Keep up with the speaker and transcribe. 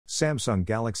Samsung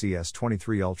Galaxy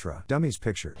S23 Ultra. Dummies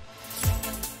pictured.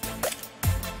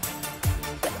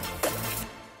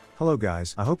 Hello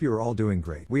guys, I hope you are all doing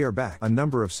great. We are back. A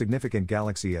number of significant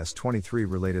Galaxy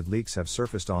S23 related leaks have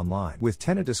surfaced online, with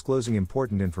TENAA disclosing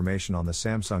important information on the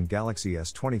Samsung Galaxy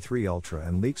S23 Ultra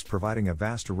and leaks providing a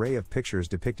vast array of pictures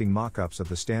depicting mock-ups of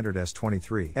the standard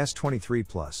S23, S23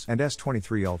 Plus, and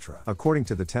S23 Ultra. According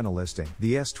to the TENAA listing,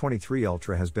 the S23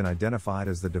 Ultra has been identified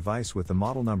as the device with the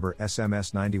model number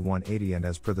SMS9180, and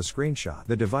as per the screenshot,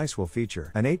 the device will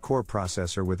feature an 8-core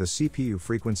processor with a CPU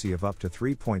frequency of up to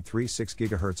 3.36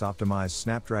 GHz optimized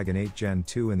Snapdragon 8 Gen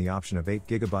 2 and the option of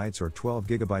 8GB or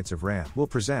 12GB of RAM. Will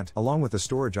present, along with the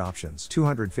storage options,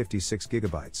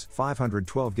 256GB,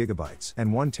 512GB, and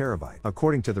 1TB.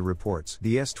 According to the reports,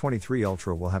 the S23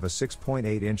 Ultra will have a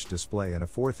 6.8-inch display and a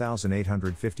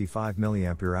 4855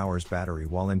 mAh battery,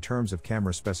 while in terms of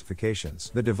camera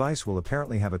specifications, the device will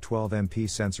apparently have a 12MP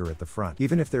sensor at the front,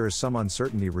 even if there is some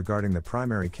uncertainty regarding the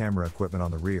primary camera equipment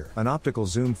on the rear. An optical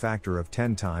zoom factor of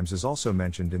 10 times is also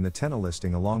mentioned in the TENAA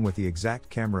listing, along with the exact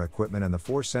camera equipment, and the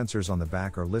 4 sensors on the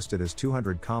back are listed as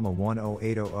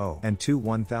 200,10800 and two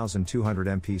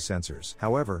 1200MP sensors.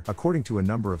 However, according to a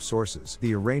number of sources,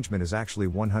 the arrangement is actually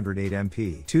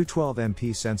 108MP, two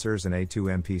 12MP sensors and a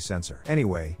 2MP sensor.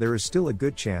 Anyway, there is still a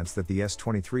good chance that the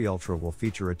S23 Ultra will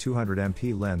feature a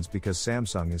 200MP lens, because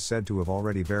Samsung is said to have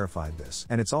already verified this,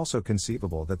 and it's also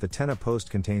conceivable that the TENAA post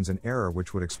contains an error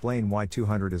which would explain why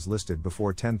 200 is listed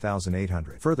before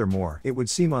 10,800. Furthermore, it would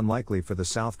seem unlikely for the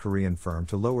South Korean firm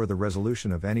to lower the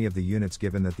resolution of any of the units,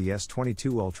 given that the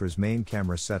S22 Ultra's main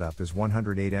camera setup is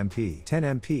 108MP,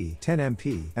 10MP,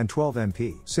 10MP, and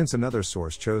 12MP, since another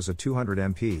source chose a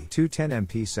 200MP, two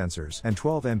 10MP sensors, and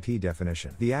 12MP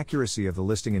definition. The accuracy of the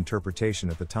listing interpretation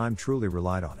at the time truly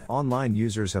relied on it. Online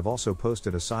users have also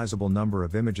posted a sizable number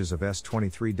of images of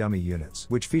S23 dummy units,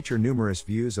 which feature numerous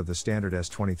views of the standard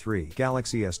S23,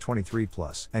 Galaxy S23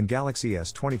 Plus, and Galaxy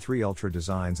S23 Ultra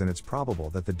designs, and it's probable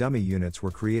that the dummy units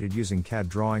were created using CAD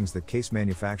drawings that case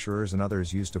manufacturers and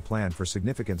others used to plan for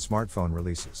significant smartphone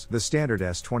releases. The standard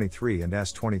S23 and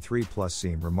S23 Plus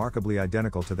seem remarkably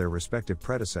identical to their respective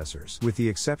predecessors, with the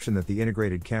exception that the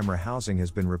integrated camera housing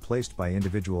has been replaced by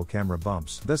individual camera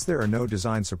bumps, thus there are no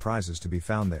design surprises to be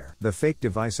found there. The fake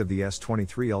device of the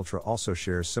S23 Ultra also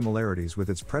shares similarities with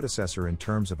its predecessor in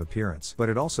terms of appearance, but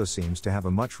it also seems to have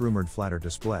a much rumored flatter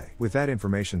display. With that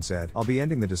information said, I'll be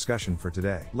ending the discussion for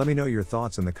today. Let me know your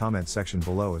thoughts in the comment section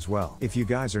below as well. If you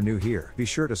guys are new here, be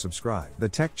sure to subscribe. The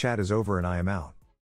tech chat is over and I am out.